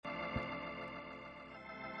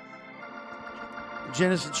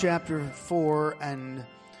Genesis chapter 4, and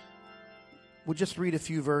we'll just read a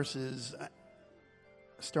few verses,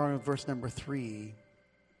 starting with verse number 3.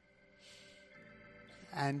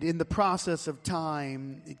 And in the process of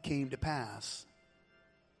time, it came to pass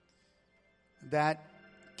that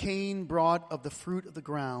Cain brought of the fruit of the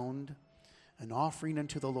ground an offering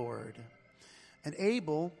unto the Lord. And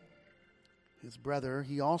Abel, his brother,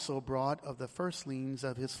 he also brought of the firstlings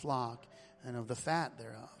of his flock and of the fat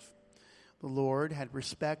thereof. The Lord had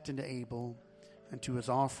respect unto Abel and to his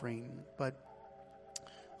offering, but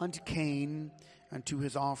unto Cain and to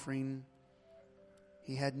his offering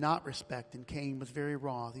he had not respect, and Cain was very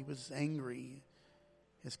wroth. He was angry.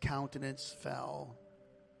 His countenance fell.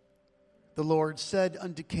 The Lord said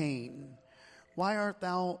unto Cain, Why art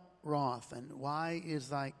thou wroth, and why is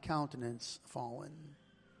thy countenance fallen?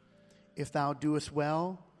 If thou doest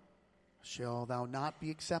well, shall thou not be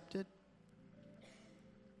accepted?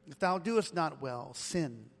 If thou doest not well,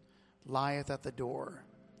 sin lieth at the door,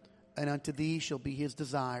 and unto thee shall be his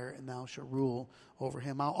desire, and thou shalt rule over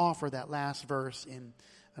him. I'll offer that last verse in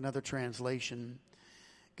another translation.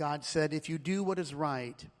 God said, if you do what is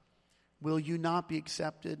right, will you not be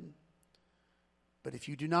accepted? But if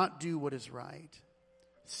you do not do what is right,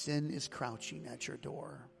 sin is crouching at your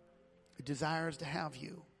door. It desires to have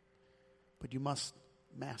you, but you must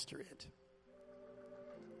master it.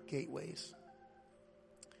 Gateways.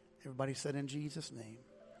 Everybody said in Jesus' name.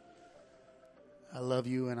 I love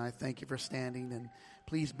you, and I thank you for standing. And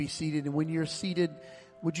please be seated. And when you're seated,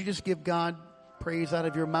 would you just give God praise out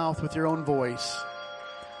of your mouth with your own voice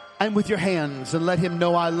and with your hands, and let him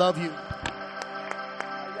know I love you.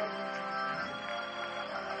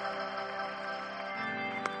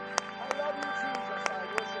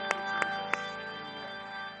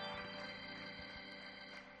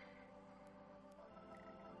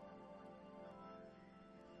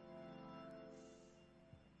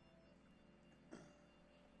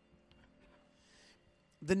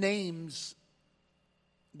 The names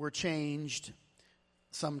were changed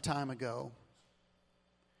some time ago.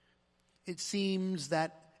 It seems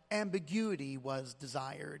that ambiguity was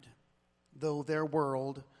desired, though their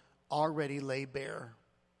world already lay bare.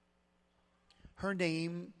 Her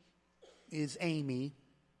name is Amy.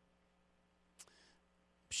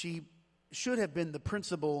 She should have been the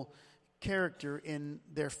principal character in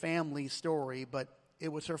their family story, but it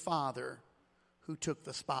was her father who took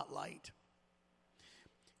the spotlight.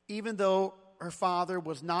 Even though her father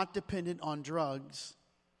was not dependent on drugs,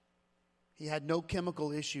 he had no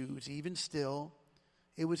chemical issues, even still,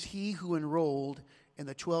 it was he who enrolled in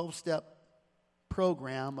the 12-step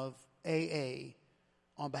program of AA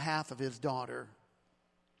on behalf of his daughter.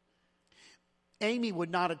 Amy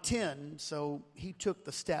would not attend, so he took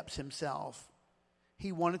the steps himself.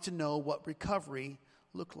 He wanted to know what recovery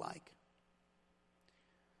looked like.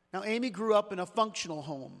 Now, Amy grew up in a functional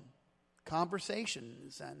home.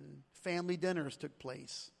 Conversations and family dinners took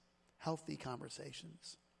place, healthy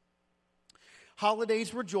conversations.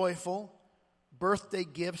 Holidays were joyful. Birthday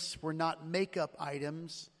gifts were not makeup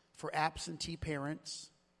items for absentee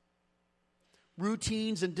parents.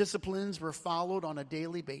 Routines and disciplines were followed on a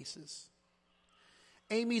daily basis.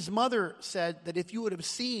 Amy's mother said that if you would have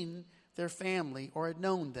seen their family or had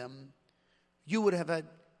known them, you would have had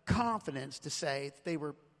confidence to say that they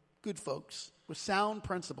were good folks with sound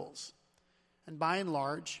principles. And by and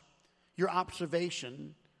large, your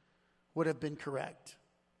observation would have been correct.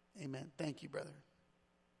 Amen. Thank you, brother.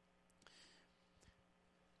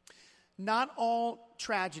 Not all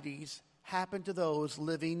tragedies happen to those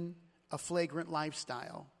living a flagrant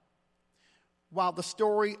lifestyle. While the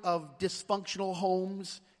story of dysfunctional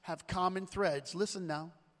homes have common threads, listen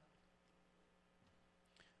now.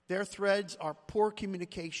 Their threads are poor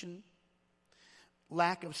communication,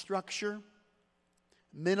 lack of structure,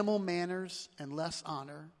 minimal manners and less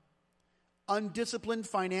honor, undisciplined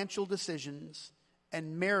financial decisions,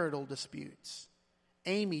 and marital disputes.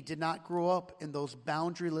 Amy did not grow up in those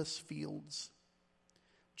boundaryless fields.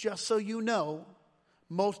 Just so you know,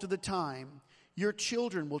 most of the time, your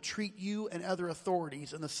children will treat you and other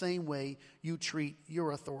authorities in the same way you treat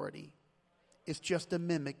your authority. It's just a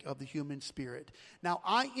mimic of the human spirit. Now,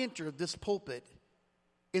 I entered this pulpit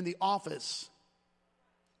in the office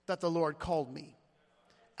that the Lord called me.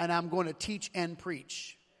 And I'm going to teach and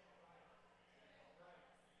preach.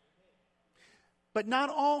 But not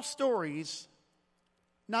all stories,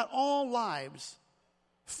 not all lives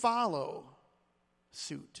follow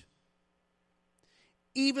suit.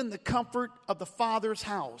 Even the comfort of the Father's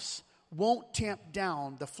house won't tamp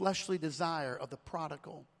down the fleshly desire of the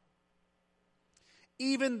prodigal.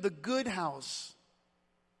 Even the good house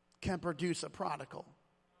can produce a prodigal.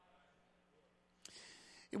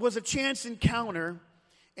 It was a chance encounter.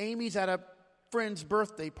 Amy's at a friend's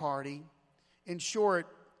birthday party. In short,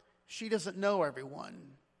 she doesn't know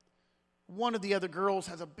everyone. One of the other girls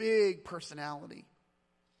has a big personality.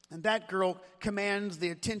 And that girl commands the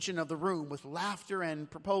attention of the room with laughter and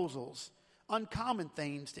proposals. Uncommon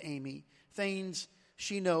things to Amy. Things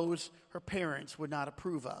she knows her parents would not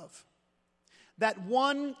approve of. That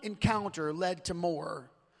one encounter led to more,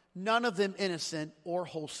 none of them innocent or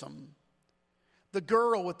wholesome. The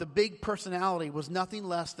girl with the big personality was nothing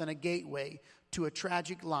less than a gateway to a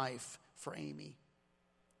tragic life for Amy.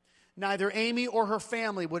 Neither Amy or her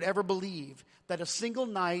family would ever believe that a single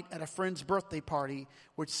night at a friend's birthday party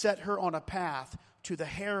would set her on a path to the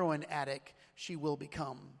heroin addict she will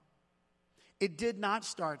become. It did not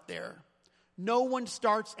start there. No one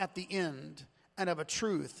starts at the end, and of a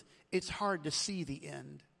truth, it's hard to see the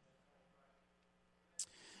end.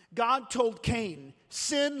 God told Cain,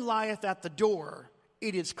 "Sin lieth at the door.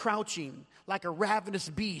 It is crouching like a ravenous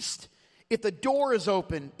beast. If the door is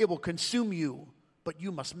open, it will consume you, but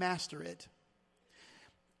you must master it."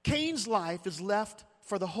 Cain's life is left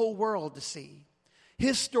for the whole world to see.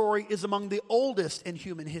 His story is among the oldest in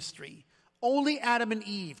human history. Only Adam and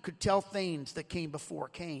Eve could tell things that came before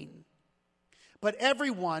Cain. But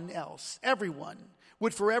everyone else,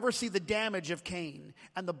 would forever see the damage of Cain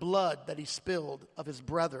and the blood that he spilled of his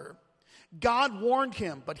brother. God warned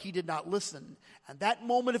him, but he did not listen. And that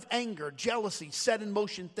moment of anger, jealousy, set in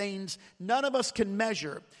motion things none of us can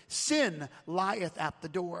measure. Sin lieth at the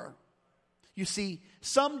door. You see,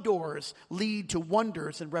 some doors lead to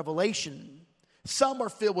wonders and revelation. Some are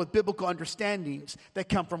filled with biblical understandings that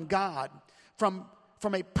come from God, from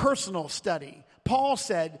a personal study. Paul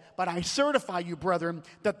said, "But I certify you, brethren,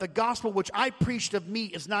 that the gospel which I preached of me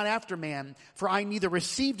is not after man. For I neither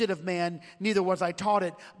received it of man, neither was I taught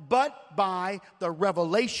it, but by the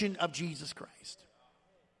revelation of Jesus Christ."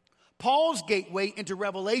 Paul's gateway into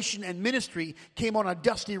revelation and ministry came on a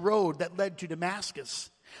dusty road that led to Damascus.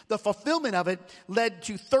 The fulfillment of it led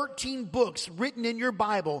to 13 books written in your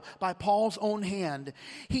Bible by Paul's own hand.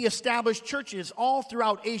 He established churches all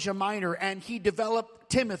throughout Asia Minor, and he developed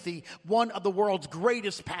Timothy, one of the world's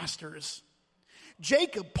greatest pastors.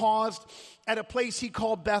 Jacob paused at a place he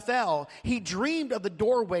called Bethel. He dreamed of the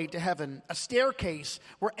doorway to heaven, a staircase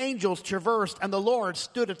where angels traversed, and the Lord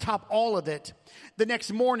stood atop all of it. The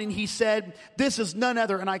next morning he said, "This is none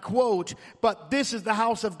other," and I quote, "but this is the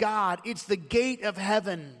house of God. It's the gate of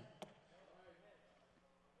heaven."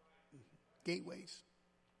 Gateways.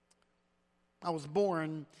 I was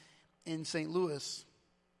born in St. Louis,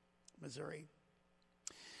 Missouri.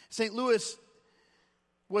 St. Louis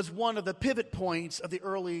was one of the pivot points of the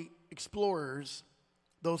early explorers.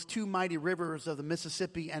 Those two mighty rivers of the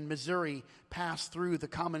Mississippi and Missouri passed through the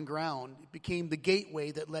common ground. It became the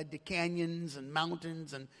gateway that led to canyons and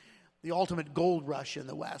mountains and the ultimate gold rush in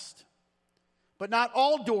the West. But not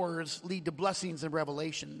all doors lead to blessings and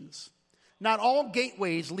revelations. Not all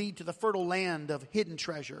gateways lead to the fertile land of hidden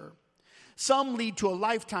treasure. Some lead to a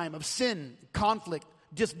lifetime of sin, conflict,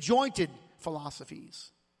 disjointed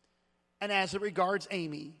philosophies. And as it regards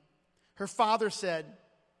Amy, her father said,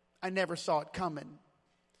 "I never saw it coming."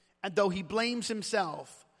 And though he blames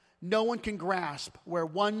himself, no one can grasp where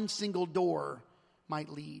one single door might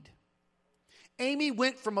lead. Amy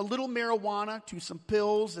went from a little marijuana to some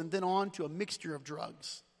pills and then on to a mixture of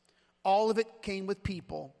drugs. All of it came with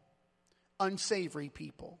people, unsavory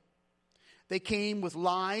people. They came with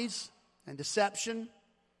lies and deception.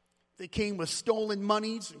 They came with stolen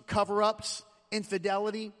monies and cover-ups,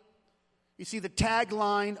 infidelity. You see, the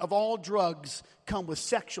tagline of all drugs come with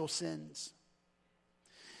sexual sins.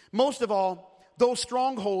 Most of all, those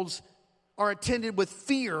strongholds are attended with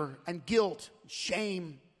fear and guilt,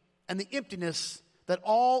 shame, and the emptiness that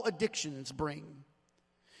all addictions bring.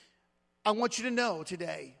 I want you to know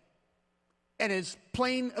today, and as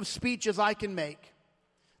plain of speech as I can make,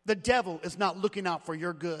 the devil is not looking out for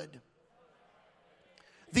your good.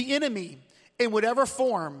 The enemy, in whatever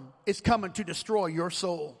form, is coming to destroy your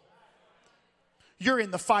soul. You're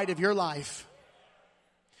in the fight of your life.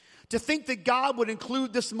 To think that God would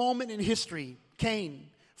include this moment in history,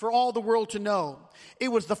 Cain, for all the world to know. It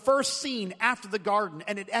was the first scene after the garden,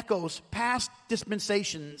 and it echoes past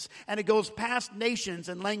dispensations, and it goes past nations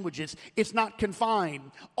and languages. It's not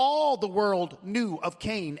confined. All the world knew of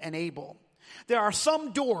Cain and Abel. There are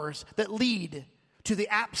some doors that lead to the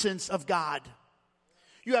absence of God.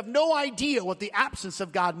 You have no idea what the absence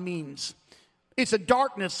of God means. It's a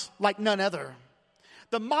darkness like none other.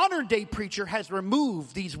 The modern day preacher has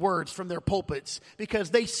removed these words from their pulpits because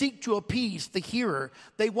they seek to appease the hearer.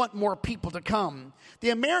 They want more people to come. The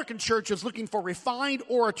American church is looking for refined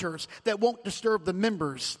orators that won't disturb the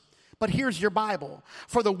members. But here's your Bible.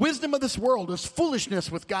 For the wisdom of this world is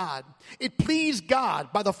foolishness with God. It pleased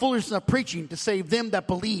God by the foolishness of preaching to save them that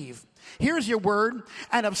believe. Here's your word.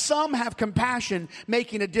 And of some have compassion,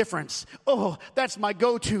 making a difference. Oh, that's my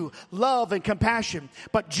go-to. Love and compassion.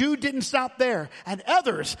 But Jude didn't stop there. And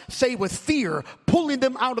others say with fear, pulling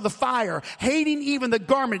them out of the fire, hating even the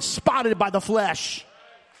garments spotted by the flesh.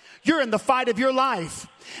 You're in the fight of your life.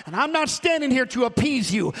 And I'm not standing here to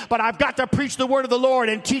appease you, but I've got to preach the word of the Lord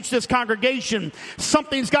and teach this congregation.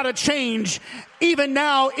 Something's got to change even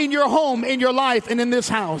now in your home, in your life, and in this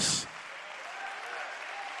house.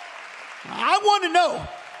 I want to know,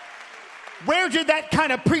 where did that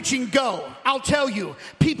kind of preaching go? I'll tell you.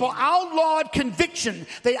 People outlawed conviction.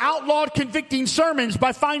 They outlawed convicting sermons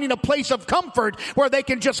by finding a place of comfort where they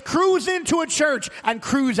can just cruise into a church and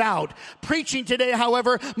cruise out. Preaching today,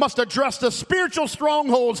 however, must address the spiritual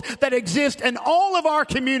strongholds that exist in all of our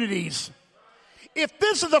communities. If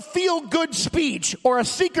this is a feel-good speech or a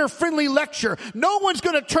seeker-friendly lecture, no one's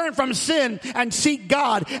going to turn from sin and seek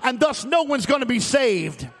God, and thus no one's going to be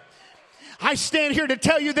saved. I stand here to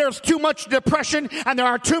tell you there's too much depression and there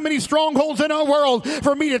are too many strongholds in our world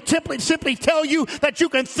for me to simply tell you that you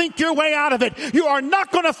can think your way out of it. You are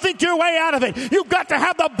not going to think your way out of it. You've got to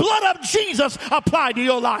have the blood of Jesus applied to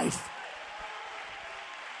your life.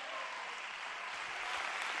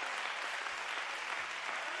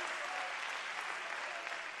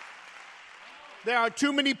 There are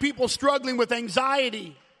too many people struggling with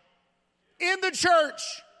anxiety in the church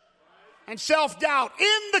and self-doubt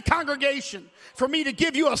in the congregation for me to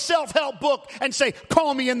give you a self-help book and say,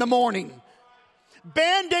 call me in the morning.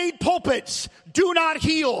 Band-aid pulpits do not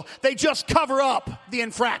heal. They just cover up the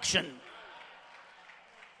infraction.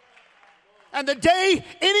 And the day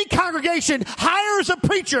any congregation hires a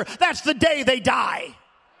preacher, that's the day they die.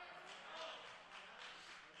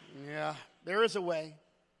 Yeah, there is a way.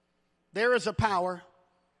 There is a power.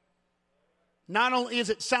 Not only is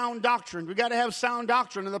it sound doctrine, we got to have sound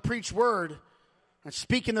doctrine in the preached word and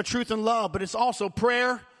speaking the truth in love, but it's also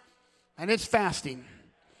prayer and it's fasting.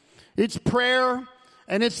 It's prayer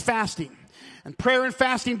and it's fasting. And prayer and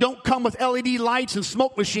fasting don't come with LED lights and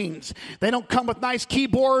smoke machines. They don't come with nice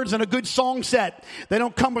keyboards and a good song set. They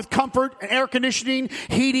don't come with comfort and air conditioning,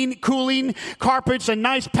 heating, cooling, carpets, and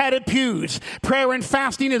nice padded pews. Prayer and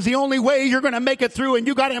fasting is the only way you're going to make it through, and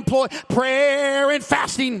you got to employ prayer and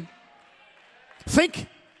fasting. Think.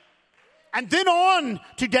 And then on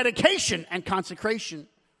to dedication and consecration.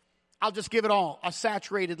 I'll just give it all. A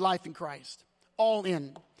saturated life in Christ. All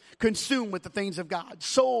in. Consumed with the things of God.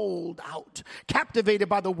 Sold out. Captivated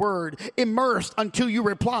by the word. Immersed until you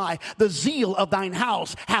reply. The zeal of thine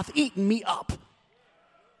house hath eaten me up.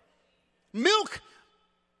 Milk.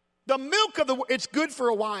 The milk of the word. It's good for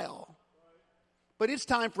a while. But it's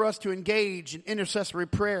time for us to engage in intercessory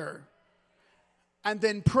prayer. And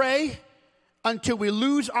then pray until we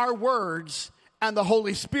lose our words and the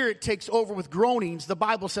Holy Spirit takes over with groanings. The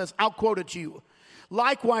Bible says, I'll quote it to you.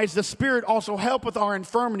 Likewise, the Spirit also helpeth our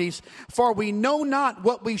infirmities, for we know not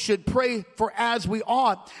what we should pray for as we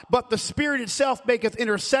ought, but the Spirit itself maketh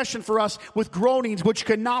intercession for us with groanings which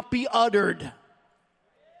cannot be uttered.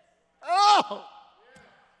 Oh!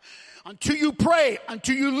 Until you pray,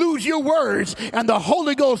 until you lose your words, and the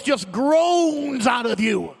Holy Ghost just groans out of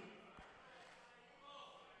you.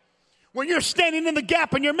 When you're standing in the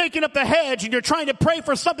gap and you're making up the hedge and you're trying to pray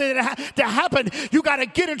for something to happen, you got to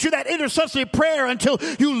get into that intercessory prayer until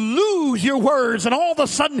you lose your words. And all of a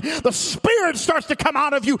sudden, the Spirit starts to come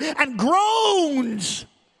out of you and groans.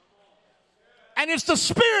 And it's the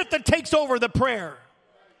Spirit that takes over the prayer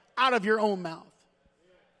out of your own mouth.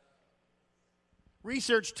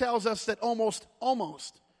 Research tells us that almost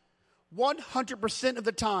 100% of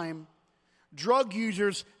the time, drug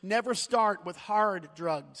users never start with hard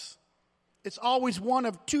drugs. It's always one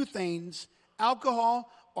of two things,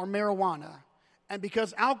 alcohol or marijuana. And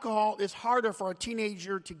because alcohol is harder for a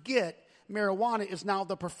teenager to get, marijuana is now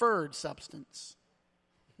the preferred substance.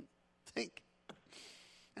 Think.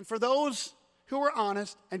 And for those who are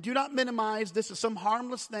honest and do not minimize this as some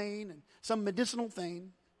harmless thing and some medicinal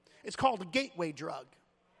thing, it's called a gateway drug.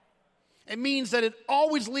 It means that it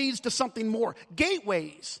always leads to something more.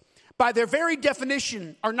 Gateways, by their very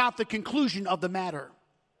definition, are not the conclusion of the matter.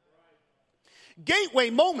 Gateway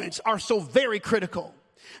moments are so very critical.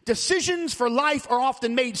 Decisions for life are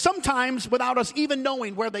often made, sometimes without us even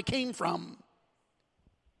knowing where they came from.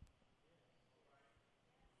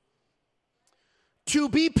 To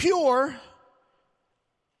be pure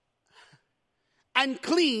and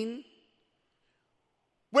clean,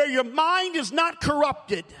 where your mind is not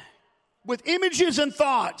corrupted with images and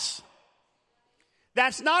thoughts.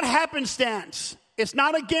 That's not happenstance. It's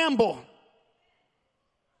not a gamble.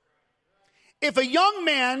 If a young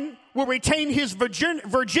man will retain his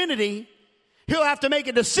virginity, he'll have to make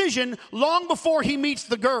a decision long before he meets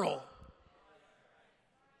the girl.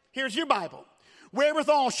 Here's your Bible.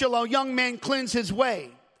 Wherewithal shall a young man cleanse his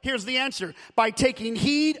way? Here's the answer. By taking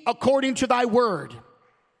heed according to thy word.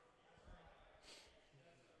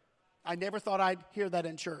 I never thought I'd hear that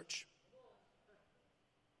in church.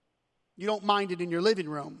 You don't mind it in your living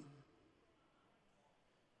room.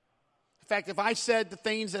 In fact, if I said the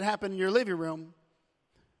things that happen in your living room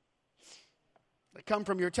that come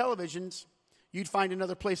from your televisions, you'd find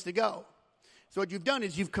another place to go. So what you've done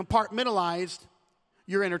is you've compartmentalized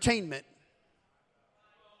your entertainment.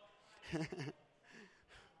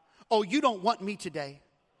 Oh, you don't want me today.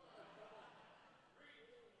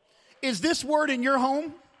 Is this word in your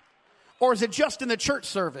home? Or is it just in the church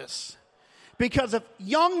service? Because if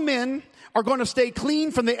young men are going to stay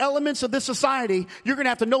clean from the elements of this society, you're going to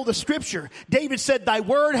have to know the scripture. David said, thy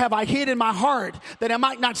word have I hid in my heart, that I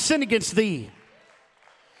might not sin against thee.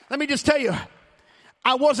 Let me just tell you,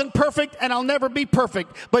 I wasn't perfect and I'll never be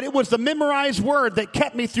perfect, but it was the memorized word that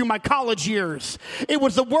kept me through my college years. It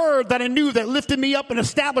was the word that I knew that lifted me up and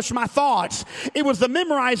established my thoughts. It was the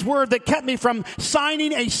memorized word that kept me from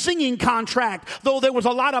signing a singing contract, though there was a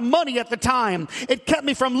lot of money at the time. It kept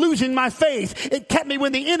me from losing my faith. It kept me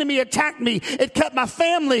when the enemy attacked me. It kept my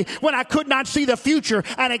family when I could not see the future,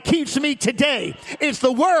 and it keeps me today. It's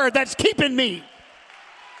the word that's keeping me.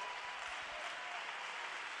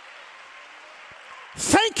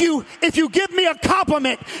 Thank you if you give me a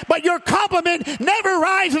compliment, but your compliment never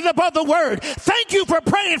rises above the word. Thank you for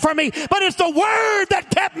praying for me, but it's the word that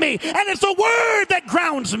kept me, and it's the word that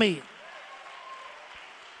grounds me.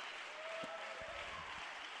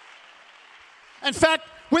 In fact,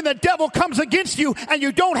 when the devil comes against you and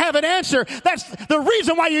you don't have an answer, that's the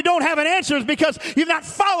reason why you don't have an answer is because you've not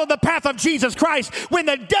followed the path of Jesus Christ. When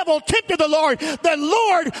the devil tempted the Lord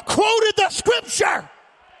quoted the scripture.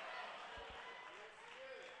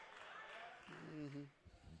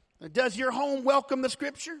 Does your home welcome the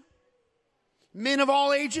scripture? Men of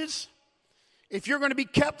all ages, if you're going to be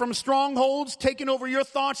kept from strongholds taking over your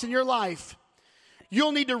thoughts and your life,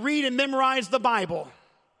 you'll need to read and memorize the Bible.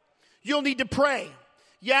 You'll need to pray.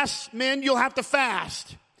 Yes, men, you'll have to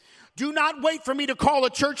fast. Do not wait for me to call a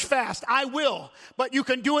church fast. I will. But you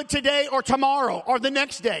can do it today or tomorrow or the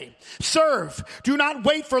next day. Serve. Do not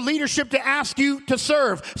wait for leadership to ask you to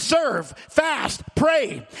serve. Serve. Fast.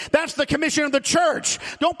 Pray. That's the commission of the church.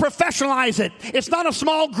 Don't professionalize it. It's not a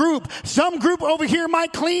small group. Some group over here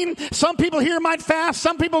might clean. Some people here might fast.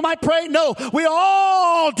 Some people might pray. No, we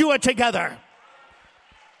all do it together.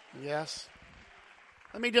 Yes.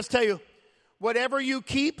 Let me just tell you, whatever you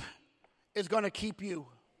keep is going to keep you.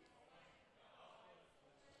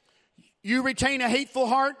 You retain a hateful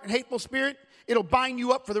heart, a hateful spirit, it'll bind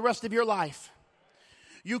you up for the rest of your life.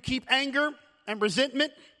 You keep anger and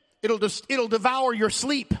resentment, it'll devour your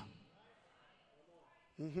sleep.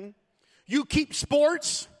 You keep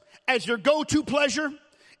sports as your go-to pleasure,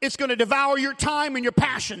 it's going to devour your time and your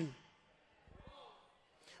passion.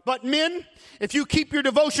 But men, if you keep your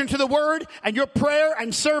devotion to the word and your prayer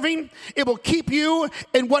and serving, it will keep you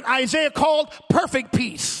in what Isaiah called perfect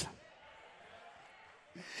peace.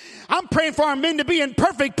 I'm praying for our men to be in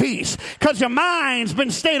perfect peace because your mind's been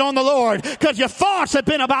stayed on the Lord, because your thoughts have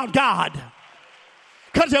been about God,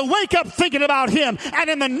 because you wake up thinking about him, and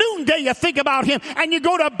in the noonday you think about him, and you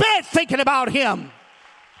go to bed thinking about him.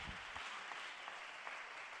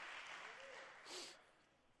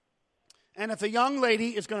 And if a young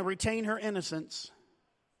lady is going to retain her innocence,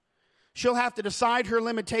 she'll have to decide her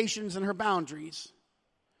limitations and her boundaries.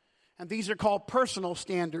 And these are called personal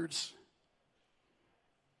standards.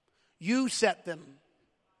 You set them.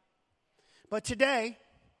 But today,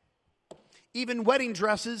 even wedding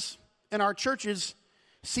dresses in our churches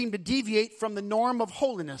seem to deviate from the norm of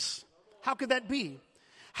holiness. How could that be?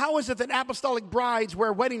 How is it that apostolic brides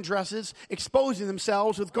wear wedding dresses, exposing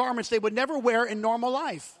themselves with garments they would never wear in normal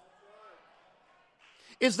life?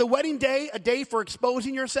 Is the wedding day a day for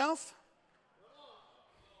exposing yourself?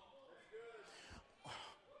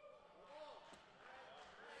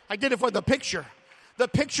 I did it for the picture. The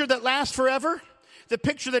picture that lasts forever. The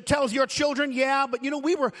picture that tells your children, yeah, but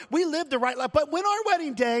we lived the right life. But when our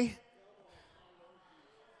wedding day,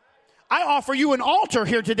 I offer you an altar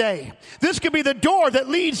here today. This could be the door that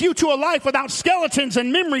leads you to a life without skeletons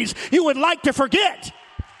and memories you would like to forget.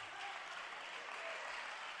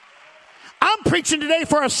 I'm I'm preaching today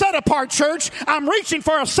for a set-apart church. I'm reaching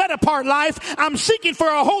for a set-apart life. I'm seeking for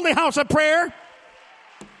a holy house of prayer.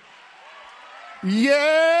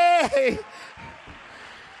 Yay!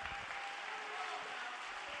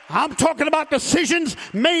 I'm talking about decisions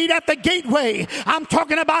made at the gateway. I'm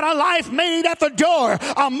talking about a life made at the door.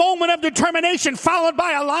 A moment of determination followed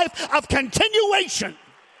by a life of continuation.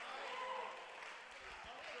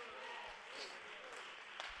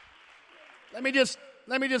 Let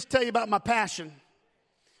me just tell you about my passion.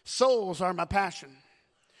 Souls are my passion.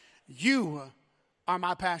 You are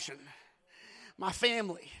my passion. My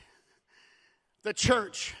family. The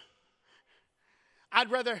church.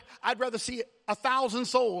 I'd rather see 1,000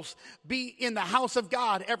 souls be in the house of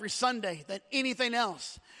God every Sunday than anything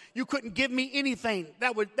else. You couldn't give me anything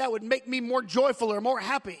that would make me more joyful or more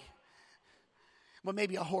happy. Well,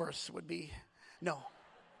 maybe a horse would be. No.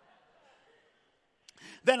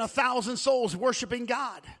 Then 1,000 souls worshiping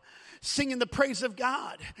God, singing the praise of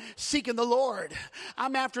God, seeking the Lord.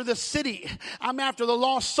 I'm after the city. I'm after the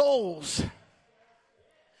lost souls.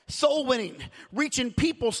 Soul winning, reaching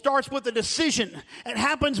people starts with a decision. It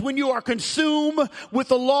happens when you are consumed with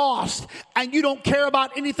the lost and you don't care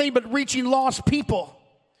about anything but reaching lost people.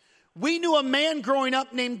 We knew a man growing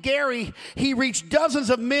up named Gary. He reached dozens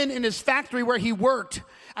of men in his factory where he worked.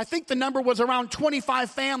 I think the number was around 25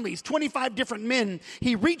 families, 25 different men.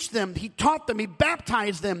 He reached them. He taught them. He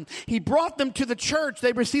baptized them. He brought them to the church.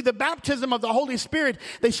 They received the baptism of the Holy Spirit.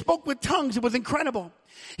 They spoke with tongues. It was incredible.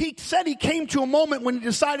 He said he came to a moment when he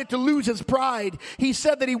decided to lose his pride. He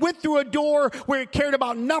said that he went through a door where he cared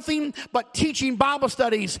about nothing but teaching Bible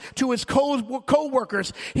studies to his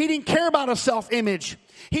co-workers. He didn't care about a self-image.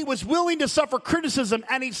 He was willing to suffer criticism,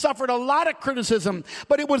 and he suffered a lot of criticism,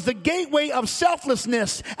 but it was the gateway of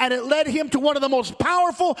selflessness, and it led him to one of the most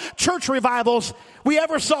powerful church revivals we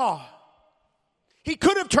ever saw. He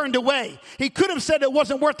could have turned away. He could have said it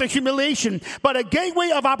wasn't worth the humiliation, but a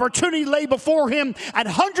gateway of opportunity lay before him, and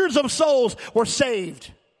hundreds of souls were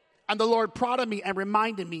saved. And the Lord prodded me and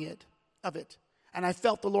reminded me of it, and I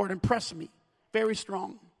felt the Lord impress me very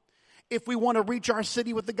strong. If we want to reach our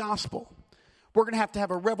city with the gospel, we're going to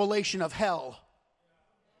have a revelation of hell.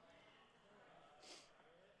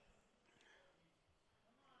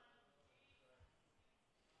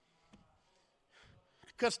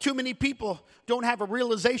 Because too many people don't have a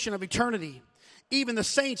realization of eternity. Even the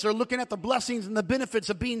saints are looking at the blessings and the benefits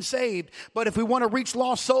of being saved. But if we want to reach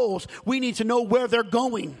lost souls, we need to know where they're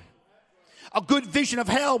going. A good vision of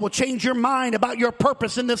hell will change your mind about your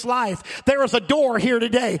purpose in this life. There is a door here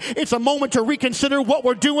today. It's a moment to reconsider what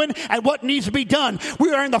we're doing and what needs to be done.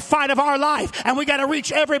 We are in the fight of our life, and we got to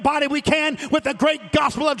reach everybody we can with the great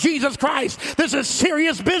gospel of Jesus Christ. This is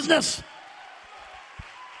serious business.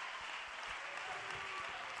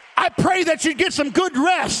 I pray that you'd get some good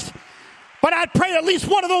rest. But I'd pray at least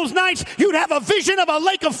one of those nights you'd have a vision of a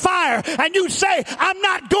lake of fire, and you'd say, I'm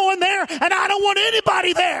not going there, and I don't want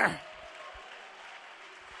anybody there.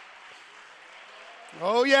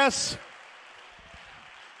 Oh, yes.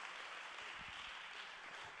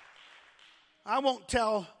 I won't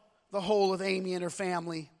tell the whole of Amy and her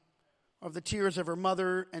family of the tears of her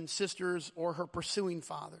mother and sisters or her pursuing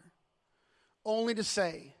father, only to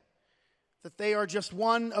say that they are just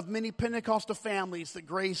one of many Pentecostal families that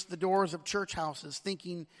grace the doors of church houses,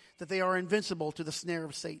 thinking that they are invincible to the snare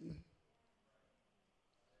of Satan.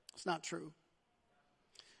 It's not true.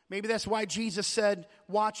 Maybe that's why Jesus said,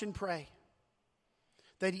 watch and pray,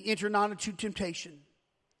 that he enter not into temptation.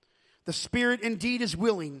 The spirit indeed is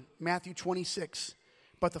willing, Matthew 26,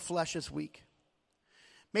 but the flesh is weak.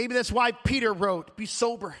 Maybe that's why Peter wrote, be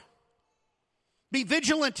sober, be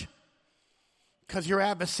vigilant, because your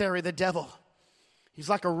adversary, the devil, he's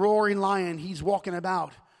like a roaring lion. He's walking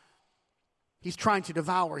about. He's trying to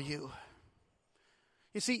devour you.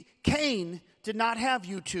 You see, Cain did not have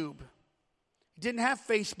YouTube. He didn't have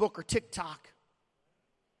Facebook or TikTok.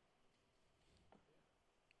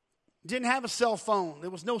 He didn't have a cell phone. There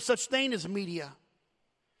was no such thing as media.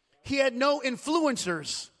 He had no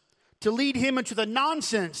influencers to lead him into the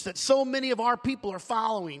nonsense that so many of our people are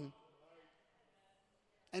following.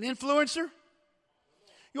 An influencer?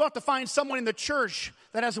 You have to find someone in the church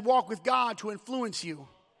that has a walk with God to influence you.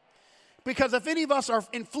 Because if any of us are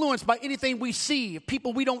influenced by anything we see,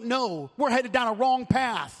 people we don't know, we're headed down a wrong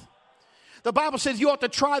path. The Bible says you ought to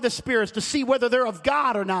try the spirits to see whether they're of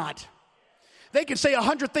God or not. They can say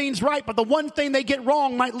 100 things right, but the one thing they get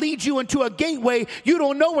wrong might lead you into a gateway. You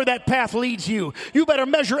don't know where that path leads you. You better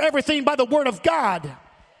measure everything by the word of God.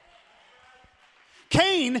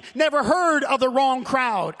 Cain never heard of the wrong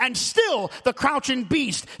crowd, and still the crouching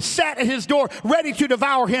beast sat at his door ready to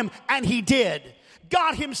devour him, and he did.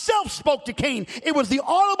 God himself spoke to Cain. It was the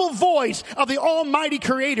audible voice of the Almighty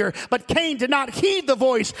Creator, but Cain did not heed the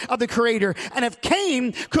voice of the Creator. And if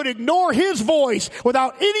Cain could ignore his voice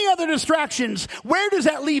without any other distractions, where does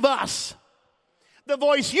that leave us? The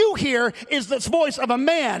voice you hear is the voice of a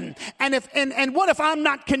man. And what if I'm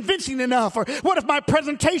not convincing enough? Or what if my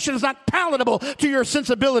presentation is not palatable to your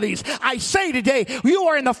sensibilities? I say today, you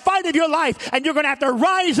are in the fight of your life, and you're going to have to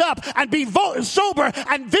rise up and be sober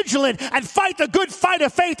and vigilant and fight the good fight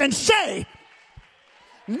of faith and say,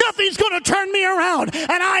 nothing's going to turn me around,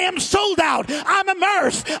 and I am sold out. I'm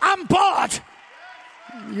immersed. I'm bought.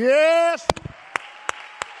 Yes.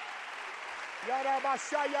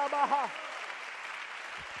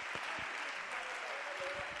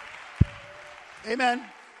 Amen.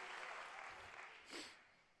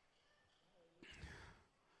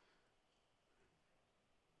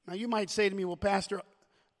 Now you might say to me, well, Pastor,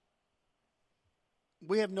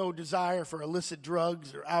 we have no desire for illicit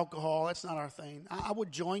drugs or alcohol. That's not our thing. I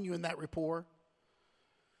would join you in that rapport.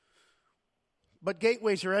 But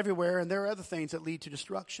gateways are everywhere, and there are other things that lead to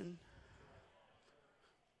destruction.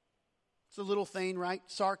 It's a little thing, right?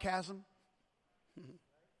 Sarcasm.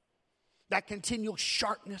 That continual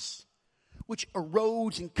sharpness, which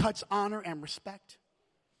erodes and cuts honor and respect.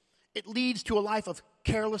 It leads to a life of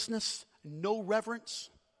carelessness, no reverence.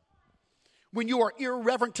 When you are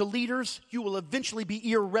irreverent to leaders, you will eventually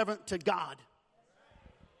be irreverent to God.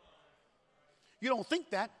 You don't think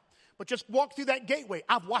that, but just walk through that gateway.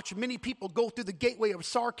 I've watched many people go through the gateway of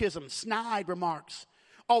sarcasm, snide remarks,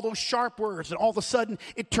 all those sharp words, and all of a sudden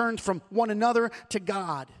it turns from one another to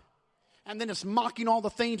God. And then it's mocking all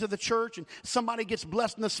the things of the church, and somebody gets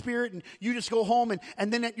blessed in the Spirit, and you just go home,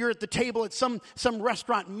 and then you're at the table at some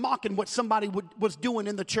restaurant mocking what somebody was doing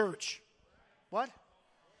in the church. What?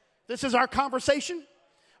 This is our conversation?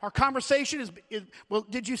 Our conversation is well,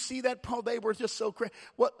 did you see that? Oh, they were just so crazy.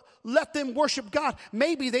 Well, let them worship God.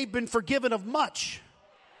 Maybe they've been forgiven of much.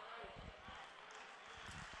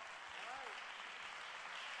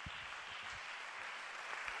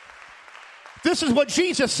 This is what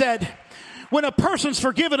Jesus said. When a person's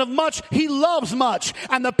forgiven of much, he loves much.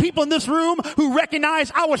 And the people in this room who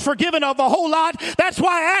recognize I was forgiven of a whole lot, that's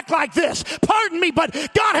why I act like this. Pardon me, but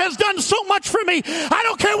God has done so much for me. I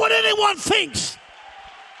don't care what anyone thinks.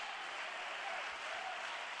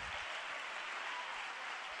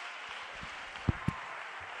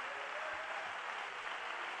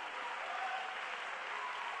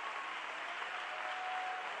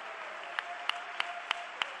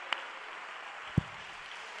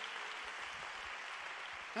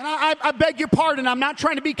 And I beg your pardon, I'm not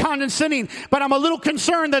trying to be condescending, but I'm a little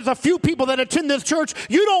concerned there's a few people that attend this church,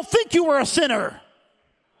 you don't think you were a sinner.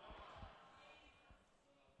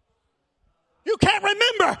 You can't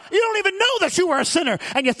remember. You don't even know that you were a sinner.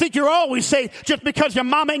 And you think you're always saved just because your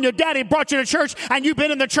mama and your daddy brought you to church and you've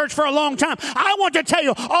been in the church for a long time. I want to tell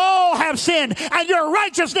you, all have sinned and your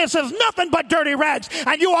righteousness is nothing but dirty rags.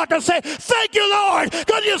 And you ought to say, thank you, Lord,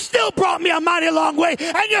 because you still brought me a mighty long way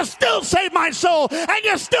and you still saved my soul and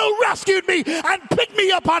you still rescued me and picked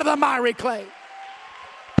me up out of the miry clay.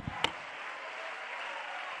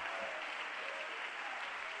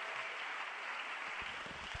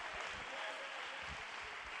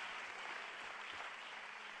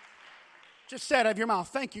 Just say it out of your mouth.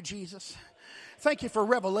 Thank you, Jesus. Thank you for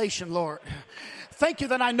revelation, Lord. Thank you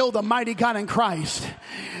that I know the mighty God in Christ.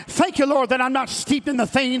 Thank you, Lord, that I'm not steeped in the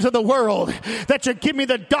things of the world, that you give me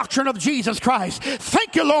the doctrine of Jesus Christ.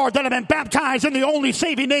 Thank you, Lord, that I've been baptized in the only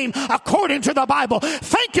saving name according to the Bible.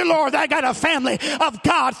 Thank you, Lord, that I got a family of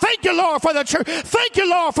God. Thank you, Lord, for the church. Thank you,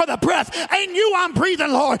 Lord, for the breath. And you I'm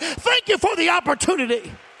breathing, Lord. Thank you for the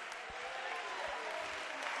opportunity.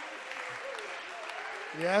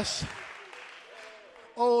 Yes.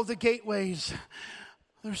 Oh, the gateways.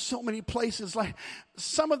 There's so many places. Like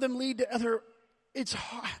some of them lead to other, it's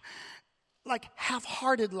hard, like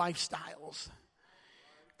half-hearted lifestyles.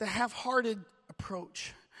 The half-hearted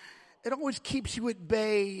approach. It always keeps you at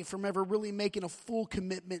bay from ever really making a full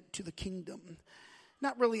commitment to the kingdom.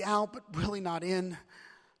 Not really out, but really not in.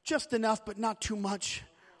 Just enough, but not too much.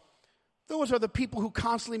 Those are the people who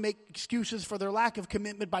constantly make excuses for their lack of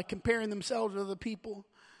commitment by comparing themselves to other people.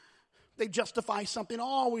 They justify something,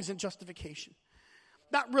 always in justification.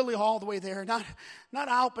 Not really all the way there. Not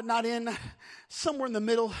out, but not in. Somewhere in the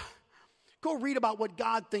middle. Go read about what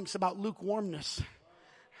God thinks about lukewarmness.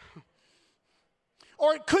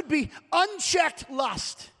 Or it could be unchecked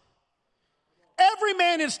lust. Every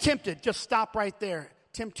man is tempted. Just stop right there.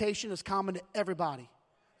 Temptation is common to everybody.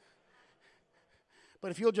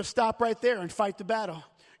 But if you'll just stop right there and fight the battle,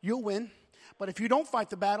 you'll win. But if you don't fight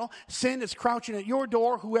the battle, sin is crouching at your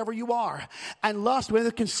door, whoever you are. And lust, when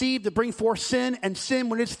it's conceived, it brings forth sin. And sin,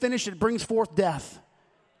 when it's finished, it brings forth death.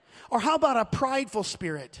 Or how about a prideful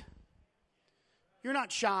spirit? You're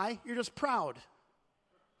not shy. You're just proud.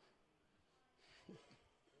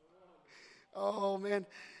 Oh, man.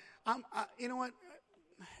 You know what?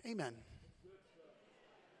 Amen.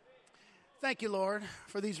 Thank you, Lord,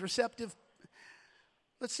 for these receptive.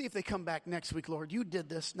 Let's see if they come back next week, Lord. You did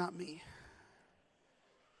this, not me.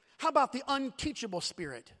 How about the unteachable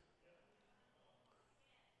spirit?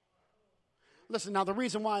 Listen, now the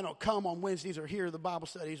reason why I don't come on Wednesdays or hear the Bible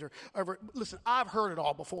studies or listen, I've heard it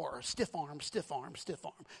all before. Stiff arm, stiff arm, stiff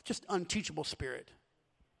arm. Just unteachable spirit.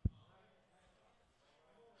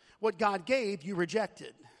 What God gave, you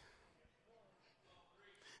rejected.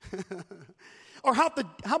 Or how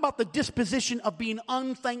about the disposition of being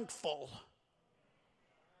unthankful?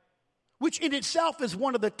 Which in itself is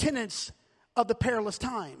one of the tenets of the perilous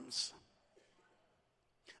times.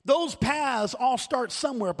 Those paths all start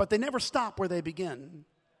somewhere, but they never stop where they begin.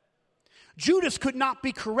 Judas could not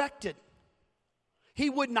be corrected. He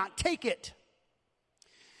would not take it.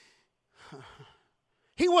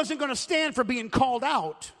 He wasn't going to stand for being called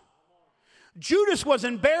out. Judas was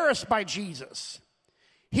embarrassed by Jesus.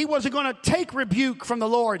 He wasn't going to take rebuke from the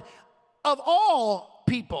Lord. Of all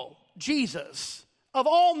people, Jesus. Of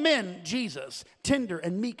all men, Jesus, tender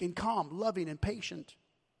and meek and calm, loving and patient.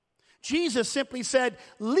 Jesus simply said,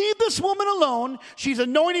 leave this woman alone. She's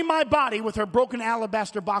anointing my body with her broken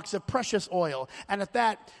alabaster box of precious oil. And at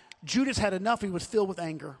that, Judas had enough. He was filled with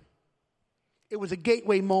anger. It was a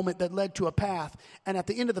gateway moment that led to a path. And at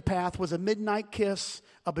the end of the path was a midnight kiss,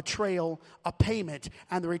 a betrayal, a payment,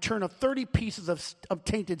 and the return of 30 pieces of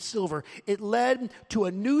tainted silver. It led to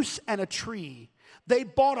a noose and a tree. They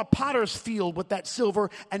bought a potter's field with that silver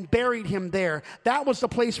and buried him there. That was the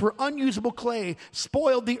place where unusable clay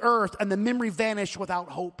spoiled the earth and the memory vanished without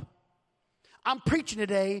hope. I'm preaching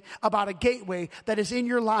today about a gateway that is in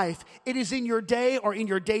your life. It is in your day or in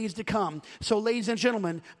your days to come. So ladies and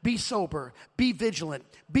gentlemen, be sober, be vigilant,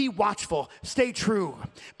 be watchful, stay true,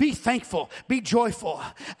 be thankful, be joyful.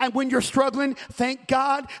 And when you're struggling, thank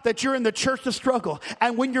God that you're in the church to struggle.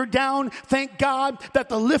 And when you're down, thank God that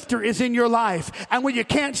the lifter is in your life. And when you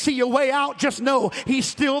can't see your way out, just know he's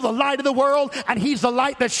still the light of the world and he's the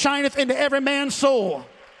light that shineth into every man's soul.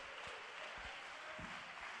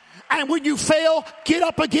 And when you fail, get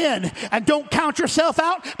up again and don't count yourself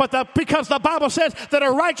out. Because the Bible says that a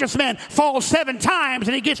righteous man falls 7 times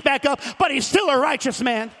and he gets back up, but he's still a righteous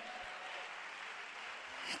man.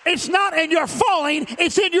 It's not in your falling,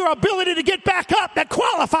 it's in your ability to get back up that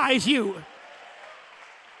qualifies you.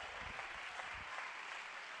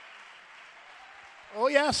 Oh,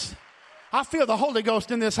 yes. I feel the Holy Ghost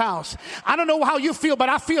in this house. I don't know how you feel, but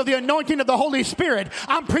I feel the anointing of the Holy Spirit.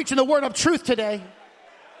 I'm preaching the word of truth today.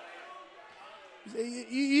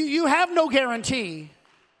 You have no guarantee.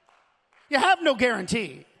 You have no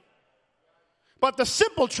guarantee. But the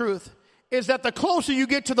simple truth is that the closer you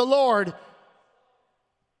get to the Lord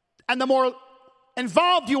and the more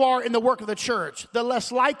involved you are in the work of the church, the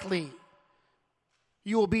less likely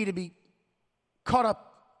you will be to be caught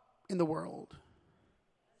up in the world.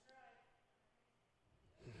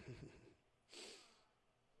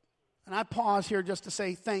 And I pause here just to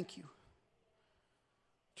say thank you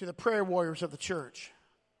to the prayer warriors of the church,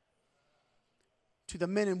 to the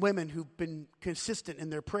men and women who've been consistent in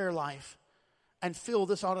their prayer life and fill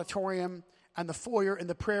this auditorium and the foyer and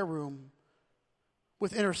the prayer room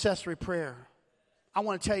with intercessory prayer. I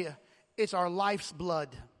want to tell you, it's our life's blood.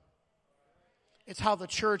 It's how the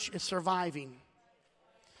church is surviving.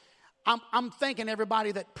 I'm thanking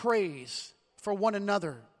everybody that prays for one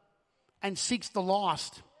another and seeks the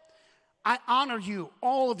lost. I honor you,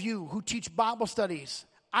 all of you who teach Bible studies.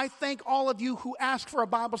 I thank all of you who ask for a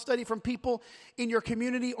Bible study from people in your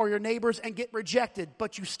community or your neighbors and get rejected,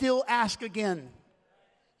 but you still ask again.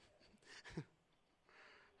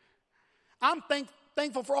 I'm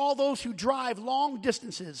thankful for all those who drive long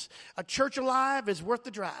distances. A church alive is worth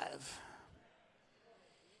the drive.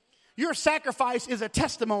 Your sacrifice is a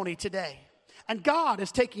testimony today, and God is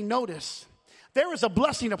taking notice. There is a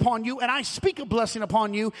blessing upon you, and I speak a blessing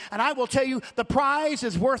upon you, and I will tell you the prize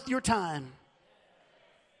is worth your time.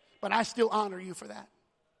 But I still honor you for that.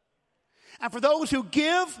 And for those who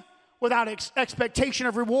give without expectation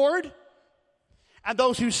of reward, and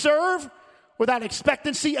those who serve without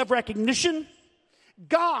expectancy of recognition,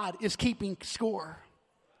 God is keeping score.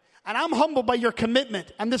 And I'm humbled by your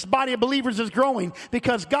commitment, and this body of believers is growing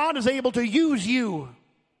because God is able to use you.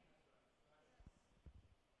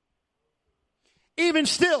 Even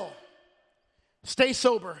still, stay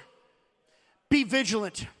sober, Be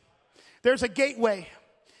vigilant. There's a gateway.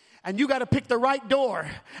 And you got to pick the right door.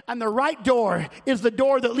 And the right door is the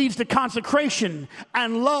door that leads to consecration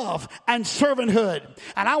and love and servanthood.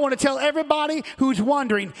 And I want to tell everybody who's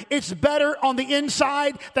wondering, it's better on the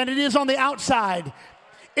inside than it is on the outside.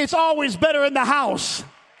 It's always better in the house.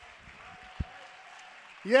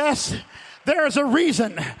 Yes. There is a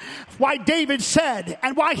reason why David said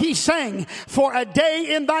and why he sang, for a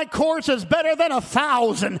day in thy courts is better than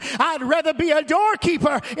 1,000. I'd rather be a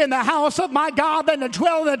doorkeeper in the house of my God than to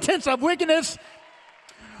dwell in the tents of wickedness.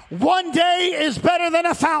 One day is better than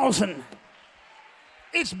 1,000.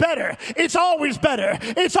 It's better. It's always better.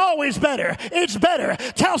 It's always better. It's better.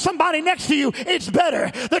 Tell somebody next to you, it's better.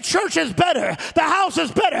 The church is better. The house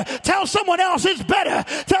is better. Tell someone else it's better.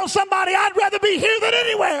 Tell somebody, I'd rather be here than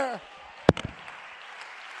anywhere.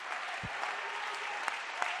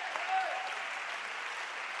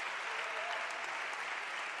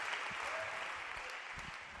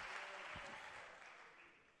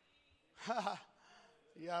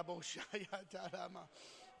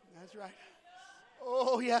 That's right.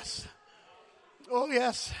 Oh, yes. Oh,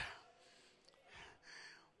 yes.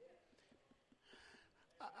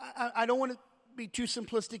 I don't want to be too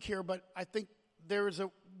simplistic here, but I think there is a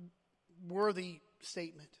worthy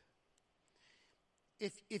statement.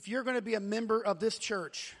 If you're going to be a member of this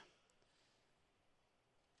church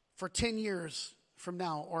for 10 years from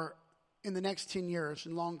now or in the next 10 years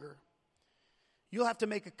and longer, you'll have to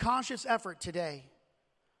make a conscious effort today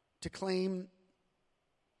to claim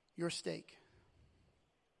your stake,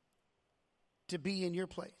 to be in your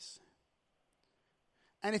place.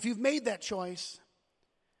 And if you've made that choice,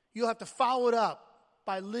 you'll have to follow it up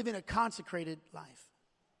by living a consecrated life.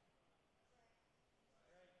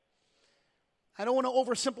 I don't want to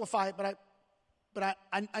oversimplify it, but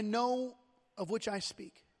I know of which I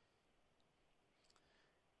speak.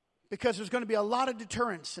 Because there's going to be a lot of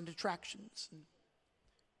deterrents and detractions.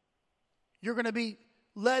 You're going to be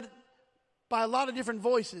led by a lot of different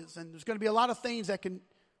voices, and there's going to be a lot of things that can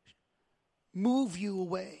move you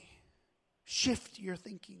away, shift your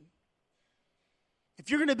thinking. If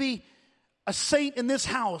you're going to be a saint in this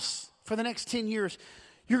house for the next 10 years,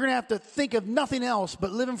 you're going to have to think of nothing else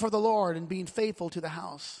but living for the Lord and being faithful to the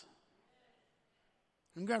house.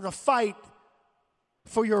 You're going to have to fight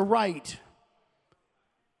for your right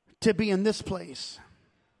to be in this place.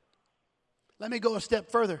 Let me go a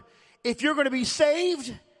step further. If you're going to be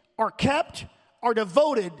saved or kept or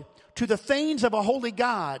devoted to the things of a holy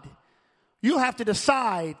God, you'll have to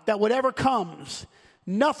decide that whatever comes,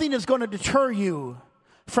 nothing is going to deter you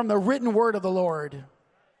from the written word of the Lord.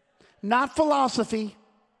 Not philosophy,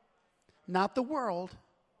 not the world,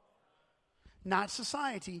 not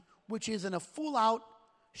society, which is in a full-out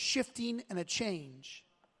shifting and a change.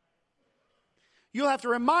 You'll have to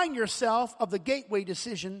remind yourself of the gateway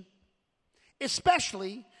decision,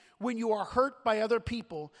 especially when you are hurt by other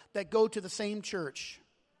people that go to the same church.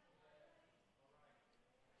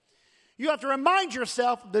 You have to remind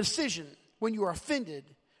yourself of the decision when you are offended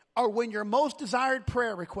or when your most desired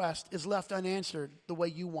prayer request is left unanswered the way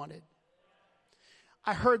you wanted.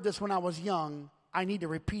 I heard this when I was young. I need to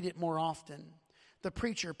repeat it more often. The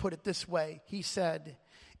preacher put it this way. He said,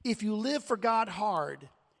 if you live for God hard,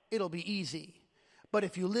 it'll be easy. But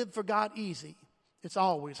if you live for God easy, it's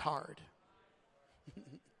always hard.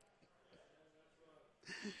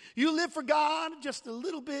 You live for God just a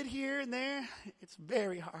little bit here and there, it's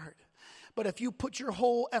very hard. But if you put your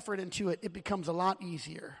whole effort into it, it becomes a lot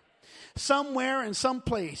easier. Somewhere in some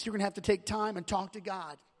place, you're going to have to take time and talk to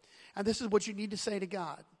God. And this is what you need to say to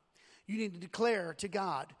God. You need to declare to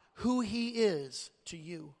God who He is to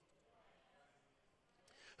you.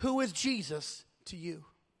 Who is Jesus to you?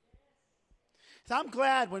 So I'm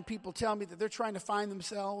glad when people tell me that they're trying to find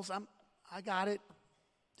themselves. I got it.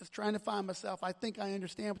 Just trying to find myself. I think I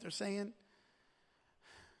understand what they're saying.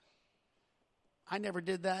 I never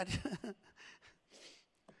did that.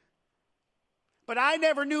 But I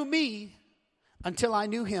never knew me until I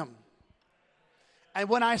knew Him. And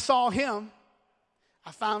when I saw Him,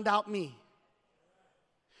 I found out me.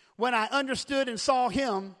 When I understood and saw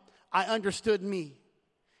Him, I understood me.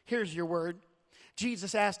 Here's your word.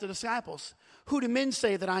 Jesus asked the disciples, who do men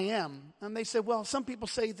say that I am? And they said, well, some people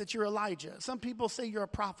say that you're Elijah. Some people say you're a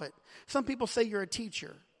prophet. Some people say you're a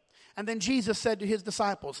teacher. And then Jesus said to His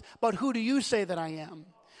disciples, but who do you say that I am?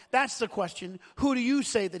 That's the question. Who do you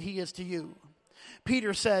say that He is to you?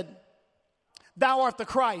 Peter said, thou art the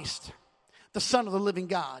Christ, the Son of the living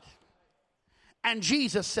God. And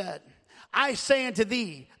Jesus said, I say unto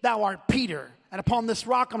thee, thou art Peter, and upon this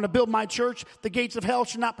rock I'm going to build my church. The gates of hell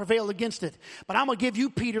shall not prevail against it. But I'm going to give you,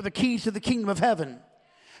 Peter, the keys to the kingdom of heaven.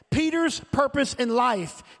 Peter's purpose in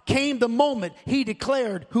life came the moment he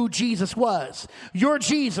declared who Jesus was. You're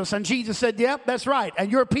Jesus. And Jesus said, yep, that's right.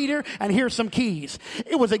 And you're Peter, and here's some keys.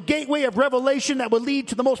 It was a gateway of revelation that would lead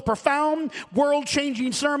to the most profound,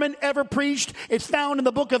 world-changing sermon ever preached. It's found in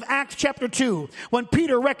the book of Acts chapter 2. When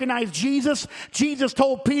Peter recognized Jesus, Jesus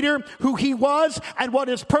told Peter who he was and what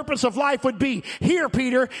his purpose of life would be. Here,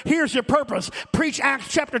 Peter, here's your purpose. Preach Acts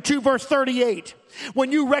chapter 2, verse 38.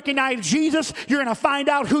 When you recognize Jesus, you're going to find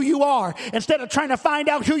out who you are. Instead of trying to find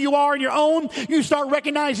out who you are on your own, you start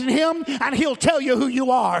recognizing him, and he'll tell you who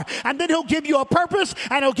you are. And then he'll give you a purpose,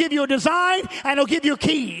 and he'll give you a design, and he'll give you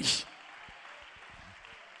keys.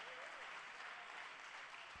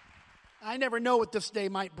 I never know what this day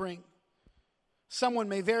might bring. Someone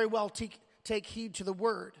may very well take heed to the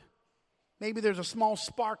word. Maybe there's a small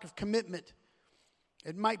spark of commitment.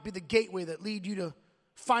 It might be the gateway that lead you to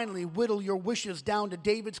finally whittle your wishes down to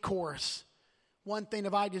David's chorus. One thing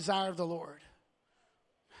have I desired of the Lord.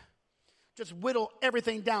 Just whittle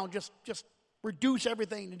everything down. Just reduce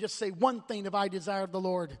everything and just say, one thing have I desired of the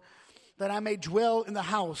Lord, that I may dwell in the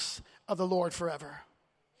house of the Lord forever.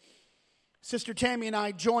 Sister Tammy and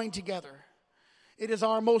I join together. It is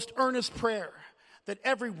our most earnest prayer that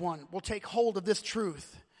everyone will take hold of this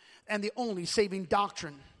truth and the only saving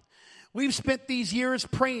doctrine. We've spent these years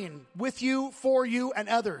praying with you, for you, and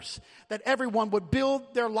others, that everyone would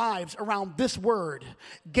build their lives around this word.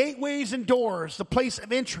 Gateways and doors, the place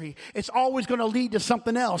of entry, it's always going to lead to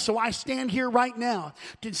something else. So I stand here right now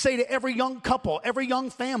to say to every young couple, every young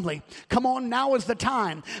family, come on, now is the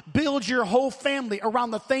time. Build your whole family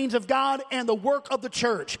around the things of God and the work of the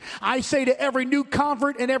church. I say to every new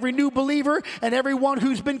convert and every new believer and everyone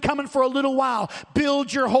who's been coming for a little while,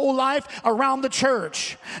 build your whole life around the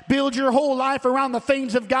church. Build your whole life around the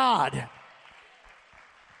things of God.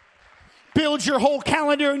 Build your whole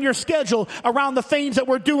calendar and your schedule around the things that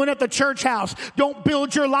we're doing at the church house. Don't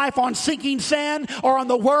build your life on sinking sand or on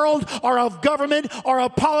the world or of government or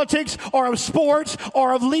of politics or of sports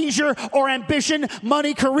or of leisure or ambition,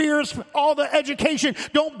 money, careers, all the education.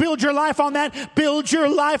 Don't build your life on that. Build your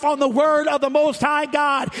life on the word of the Most High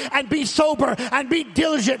God, and be sober and be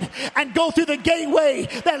diligent and go through the gateway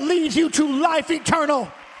that leads you to life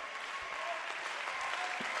eternal.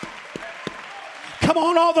 Come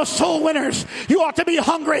on, all the soul winners. You ought to be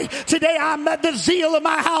hungry. Today I'm at the zeal of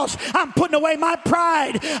my house. I'm putting away my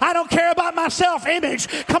pride. I don't care about my self-image.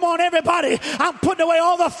 Come on, everybody. I'm putting away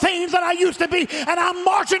all the things that I used to be, and I'm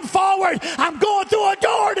marching forward. I'm going through a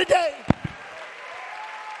door today.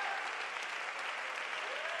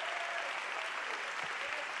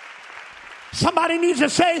 Somebody needs to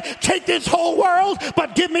say, take this whole world,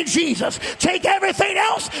 but give me Jesus. Take everything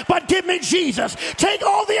else, but give me Jesus. Take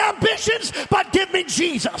all the ambitions, but give me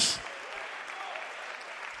Jesus.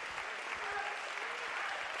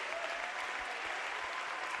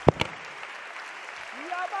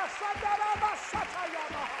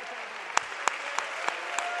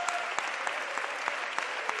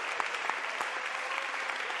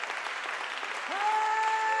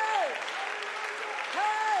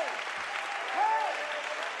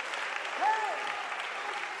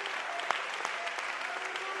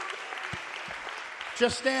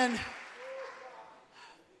 Just stand.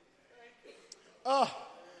 Oh.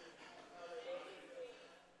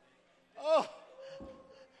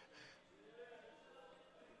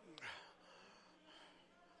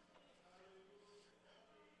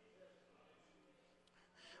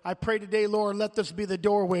 I pray today, Lord, let this be the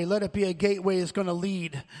doorway. Let it be a gateway that's going to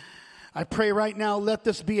lead. I pray right now, let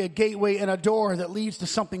this be a gateway and a door that leads to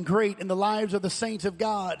something great in the lives of the saints of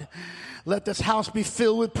God. Let this house be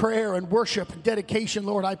filled with prayer and worship and dedication,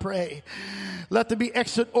 Lord, I pray. Let there be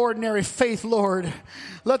extraordinary faith, Lord.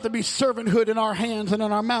 Let there be servanthood in our hands and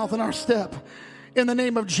in our mouth and our step. In the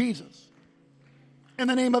name of Jesus. In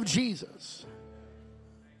the name of Jesus.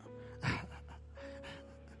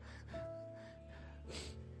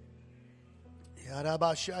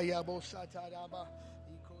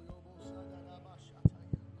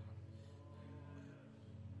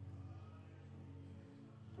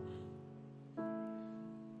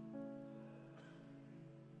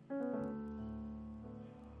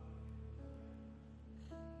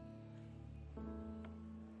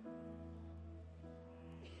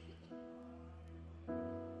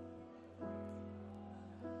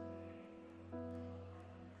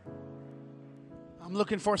 I'm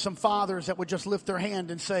looking for some fathers that would just lift their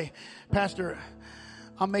hand and say, Pastor,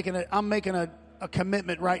 I'm making a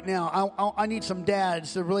commitment right now. I need some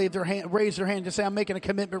dads to raise their hand and say, I'm making a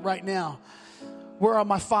commitment right now. Where are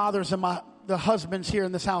my fathers and the husbands here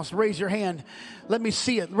in this house? Raise your hand. Let me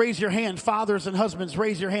see it. Raise your hand. Fathers and husbands,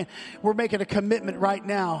 raise your hand. We're making a commitment right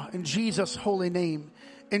now in Jesus' holy name.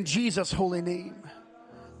 In Jesus' holy name.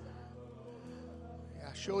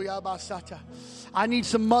 I need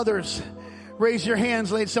some mothers. Raise your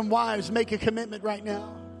hands, ladies. Some wives, make a commitment right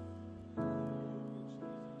now.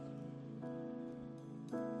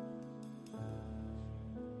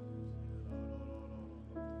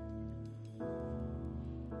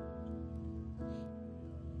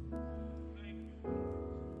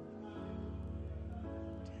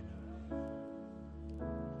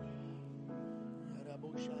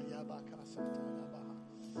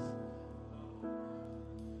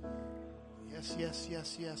 Yes,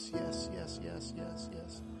 yes, yes, yes, yes, yes, yes,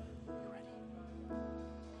 yes.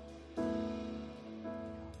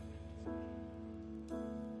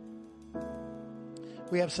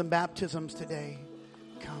 We have some baptisms today.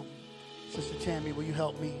 Come. Sister Tammy, will you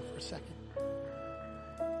help me for a second?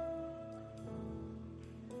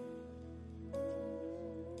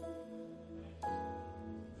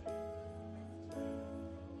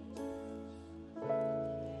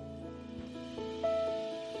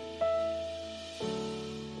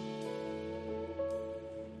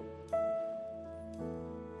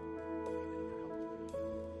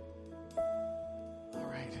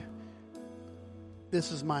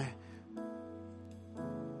 This is my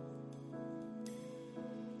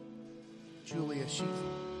Julia.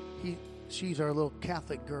 She's our little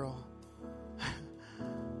Catholic girl.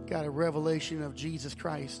 Got a revelation of Jesus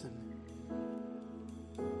Christ, and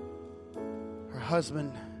her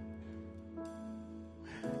husband,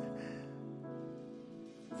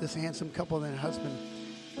 this handsome couple, and her husband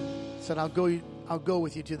said, "I'll go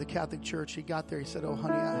with you to the Catholic Church." He got there. He said, "Oh,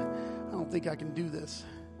 honey, I don't think I can do this."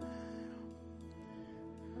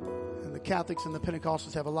 Catholics and the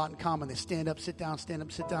Pentecostals have a lot in common. They stand up, sit down, stand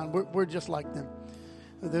up, sit down. We're just like them.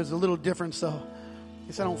 There's a little difference, though.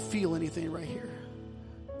 He said, "I don't feel anything right here."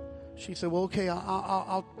 She said, "Well, okay,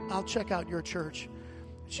 I'll check out your church."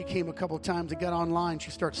 She came a couple of times and got online.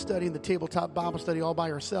 She started studying the tabletop Bible study all by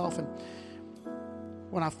herself. And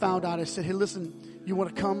when I found out, I said, "Hey, listen, you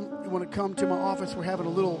want to come? You want to come to my office? We're having a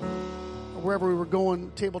little, wherever we were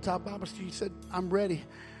going, tabletop Bible study." She said, "I'm ready."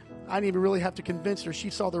 I didn't even really have to convince her. She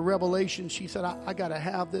saw the revelation. She said, I got to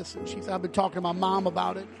have this. And she said, "I've been talking to my mom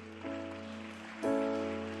about it."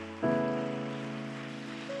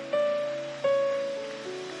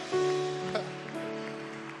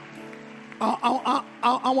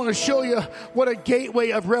 I want to show you what a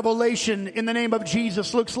gateway of revelation in the name of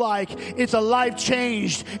Jesus looks like. It's a life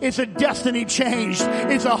changed. It's a destiny changed.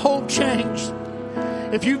 It's a hope changed.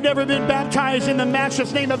 If you've never been baptized in the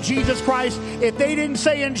matchless name of Jesus Christ, if they didn't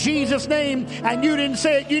say in Jesus' name and you didn't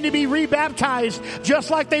say it, you need to be rebaptized just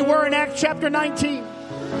like they were in Acts chapter 19.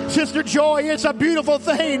 Sister Joy, it's a beautiful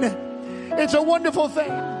thing. It's a wonderful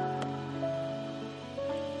thing.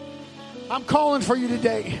 I'm calling for you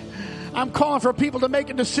today. I'm calling for people to make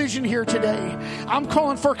a decision here today. I'm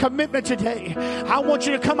calling for commitment today. I want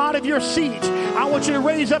you to come out of your seat. I want you to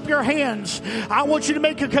raise up your hands. I want you to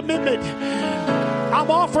make a commitment. I'm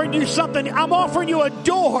offering you something. I'm offering you a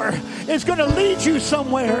door. It's going to lead you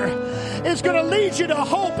somewhere. It's going to lead you to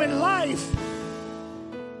hope and life.